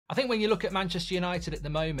I think when you look at Manchester United at the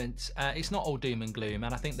moment, it's not all doom and gloom,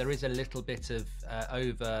 and I think there is a little bit of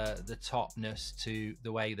over-the-topness to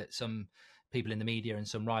the way that some people in the media and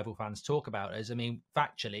some rival fans talk about us. I mean,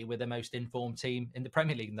 factually, we're the most informed team in the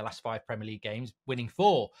Premier League in the last 5 Premier League games, winning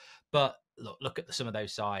 4. But look at some of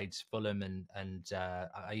those sides, Fulham and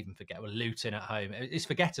I even forget, Luton at home. It's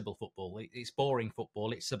forgettable football. It's boring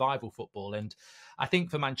football. It's survival football. And I think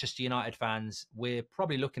for Manchester United fans, we're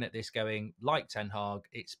probably looking at this going, like Ten Hag,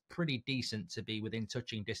 it's pretty decent to be within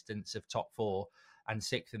touching distance of top 4 and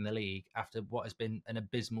 6th in the league after what has been an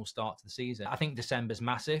abysmal start to the season. I think December's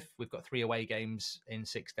massive. We've got 3 away games in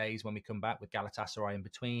 6 days when we come back, with Galatasaray in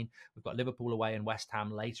between. We've got Liverpool away and West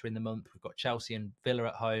Ham later in the month. We've got Chelsea and Villa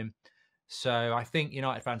at home. So I think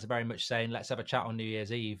United fans are very much saying, let's have a chat on New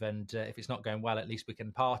Year's Eve. And if it's not going well, at least we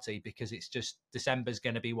can party, because it's just December's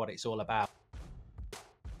going to be what it's all about.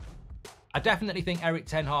 I definitely think Erik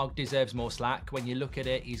Ten Hag deserves more slack. When you look at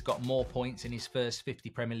it, he's got more points in his first 50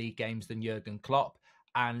 Premier League games than Jurgen Klopp.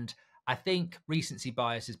 And I think recency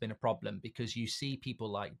bias has been a problem, because you see people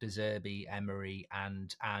like De Zerbi, Emery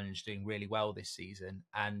and Ange doing really well this season.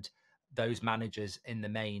 And those managers in the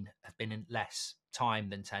main have been in less time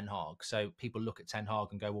than Ten Hag. So people look at Ten Hag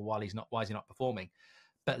and go, well, why is he not performing?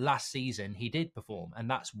 But last season, he did perform, and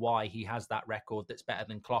that's why he has that record that's better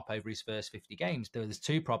than Klopp over his first 50 games. There's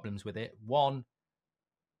 2 problems with it. One,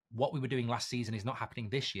 what we were doing last season is not happening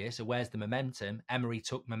this year, so where's the momentum? Emery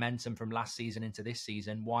took momentum from last season into this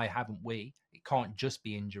season. Why haven't we? It can't just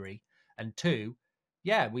be injury. And 2,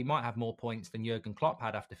 yeah, we might have more points than Jurgen Klopp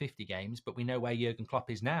had after 50 games, but we know where Jurgen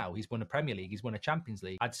Klopp is now. He's won a Premier League, he's won a Champions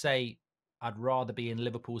League. I'd say I'd rather be in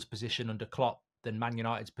Liverpool's position under Klopp than Man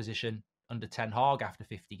United's position under Ten Hag after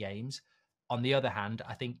 50 games. On the other hand,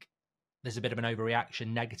 I think there's a bit of an overreaction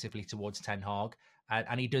negatively towards Ten Hag,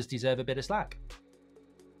 and he does deserve a bit of slack.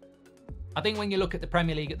 I think when you look at the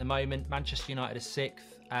Premier League at the moment, Manchester United is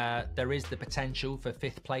 6th. There is the potential for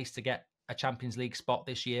 5th place to get a Champions League spot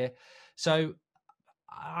this year. So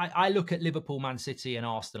I look at Liverpool, Man City and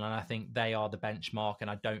Arsenal, and I think they are the benchmark, and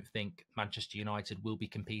I don't think Manchester United will be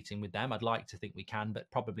competing with them. I'd like to think we can,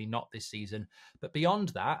 but probably not this season. But beyond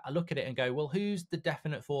that, I look at it and go, well, who's the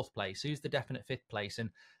definite 4th place? Who's the definite 5th place? And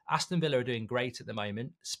Aston Villa are doing great at the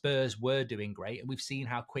moment. Spurs were doing great, and we've seen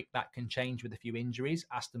how quick that can change with a few injuries.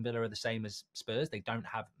 Aston Villa are the same as Spurs. They don't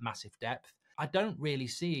have massive depth. I don't really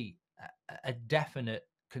see a definite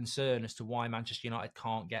concern as to why Manchester United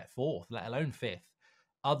can't get 4th, let alone 5th.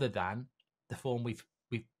 Other than the form we've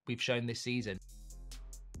shown this season.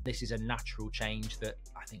 This is a natural change that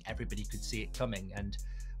I think everybody could see it coming, and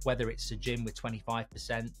whether it's a gym with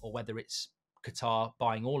 25% or whether it's Qatar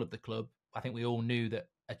buying all of the club, I think we all knew that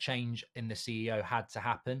a change in the CEO had to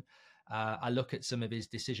happen. I look at some of his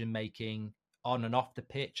decision making on and off the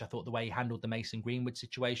pitch. I thought the way he handled the Mason Greenwood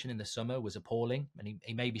situation in the summer was appalling, and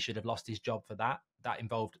he maybe should have lost his job for that. That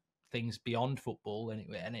involved things beyond football, and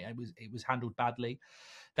it was handled badly.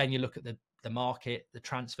 Then you look at the market, the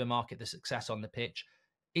transfer market, the success on the pitch.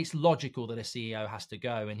 It's logical that a CEO has to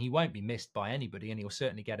go, and he won't be missed by anybody, and he'll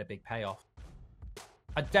certainly get a big payoff.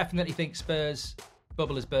 I definitely think Spurs'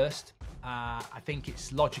 bubble has burst. I think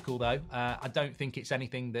it's logical, though. I don't think it's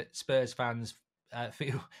anything that Spurs fans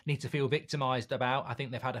need to feel victimised about. I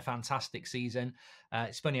think they've had a fantastic season.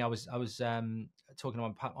 It's funny, I was talking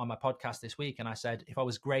on my podcast this week, and I said if I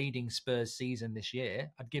was grading Spurs' season this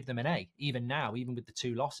year, I'd give them an A, even now, even with the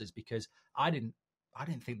 2 losses, because I didn't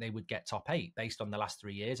think they would get top 8 based on the last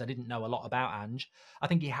 3 years. I didn't know a lot about Ange. I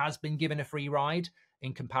think he has been given a free ride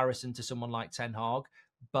in comparison to someone like Ten Hag,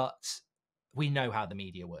 but we know how the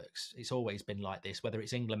media works. It's always been like this, whether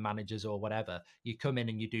it's England managers or whatever. You come in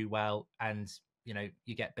and you do well, and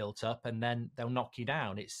you get built up, and then they'll knock you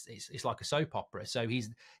down. It's like a soap opera. So he's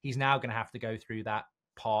now going to have to go through that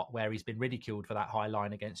part where he's been ridiculed for that high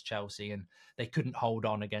line against Chelsea, and they couldn't hold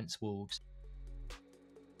on against Wolves.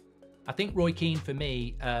 I think Roy Keane, for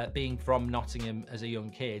me, being from Nottingham as a young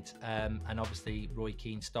kid, and obviously Roy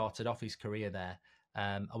Keane started off his career there.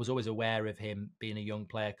 I was always aware of him being a young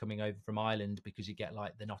player coming over from Ireland, because you get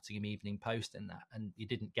like the Nottingham Evening Post and that, and you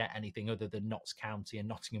didn't get anything other than Notts County and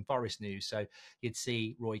Nottingham Forest news. So you'd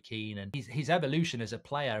see Roy Keane and his evolution as a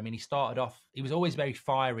player. I mean, he started off, he was always very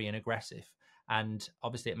fiery and aggressive. And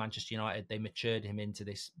obviously at Manchester United, they matured him into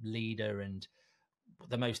this leader and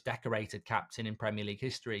the most decorated captain in Premier League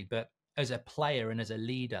history. But as a player and as a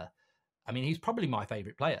leader, I mean, he's probably my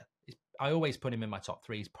favourite player. I always put him in my top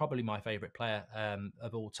 3. He's probably my favourite player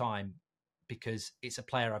of all time, because it's a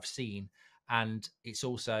player I've seen, and it's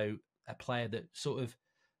also a player that sort of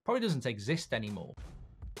probably doesn't exist anymore.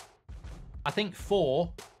 I think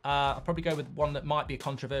 4, I'll probably go with one that might be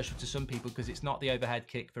controversial to some people because it's not the overhead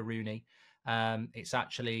kick for Rooney. It's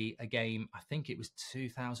actually a game, I think it was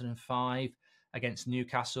 2005 against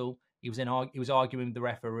Newcastle. He was arguing with the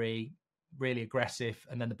referee, really aggressive,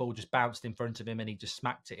 and then the ball just bounced in front of him and he just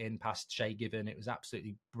smacked it in past Shay Given. It was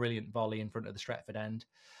absolutely brilliant volley in front of the Stretford end.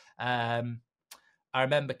 I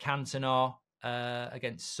remember Cantona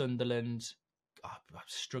against Sunderland. I'm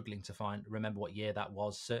struggling to remember what year that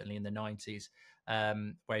was, certainly in the 90s,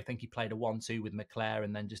 where I think he played a 1-2 with McClare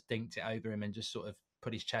and then just dinked it over him and just sort of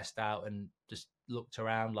put his chest out and just looked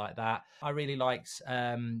around like that. I really liked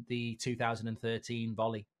the 2013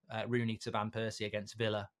 volley, Rooney to Van Persie against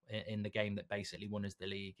Villa in the game that basically won us the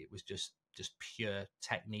league. It was just pure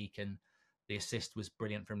technique, and the assist was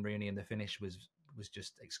brilliant from Rooney and the finish was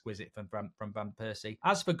just exquisite from Van Persie.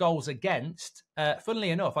 As for goals against, funnily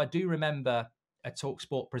enough, I do remember a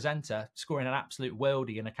talkSPORT presenter scoring an absolute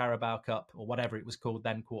worldie in a Carabao Cup, or whatever it was called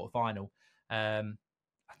then, quarter-final,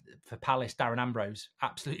 for Palace, Darren Ambrose.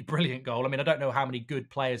 Absolutely brilliant goal. I mean, I don't know how many good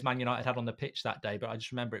players Man United had on the pitch that day, but I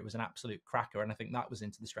just remember it was an absolute cracker, and I think that was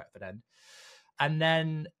into the Stretford end. And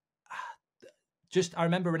then I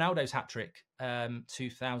remember Ronaldo's hat-trick,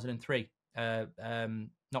 2003,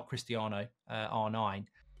 not Cristiano, R9.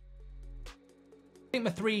 I think my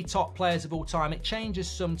 3 top players of all time, it changes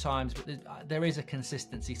sometimes, but there is a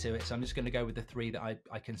consistency to it. So I'm just going to go with the 3 that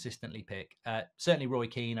I consistently pick. Certainly Roy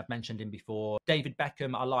Keane, I've mentioned him before. David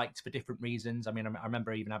Beckham, I liked for different reasons. I mean, I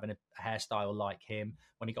remember even having a hairstyle like him.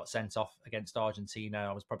 When he got sent off against Argentina,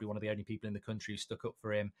 I was probably one of the only people in the country who stuck up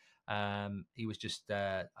for him. He was just,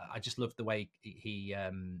 I just loved the way he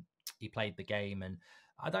played the game, and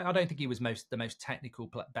I don't think he was the most technical,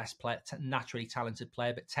 best player, naturally talented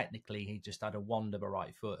player, but technically he just had a wand of a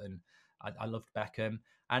right foot, and I loved Beckham.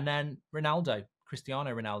 And then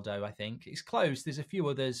Cristiano Ronaldo, I think. It's close. There's a few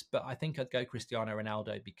others, but I think I'd go Cristiano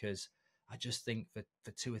Ronaldo because I just think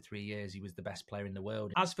for 2 or 3 years he was the best player in the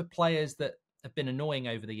world. As for players that have been annoying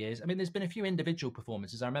over the years, I mean, there's been a few individual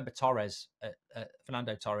performances. I remember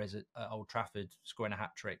Fernando Torres at Old Trafford scoring a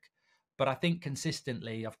hat-trick. But I think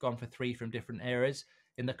consistently I've gone for 3 from different eras.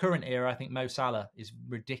 In the current era, I think Mo Salah is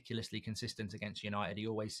ridiculously consistent against United. He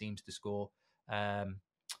always seems to score.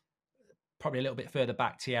 Probably a little bit further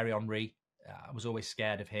back, Thierry Henry. I was always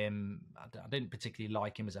scared of him. I didn't particularly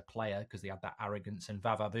like him as a player because he had that arrogance and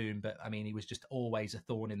vavavoom. But I mean, he was just always a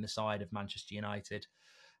thorn in the side of Manchester United.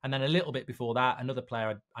 And then a little bit before that, another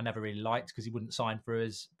player I never really liked because he wouldn't sign for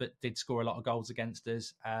us, but did score a lot of goals against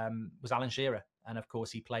us, was Alan Shearer. And of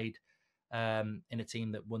course, he played in a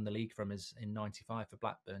team that won the league from us in '95 for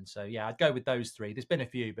Blackburn. So yeah, I'd go with those 3. There's been a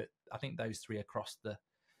few, but I think those 3 across the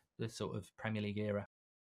sort of Premier League era.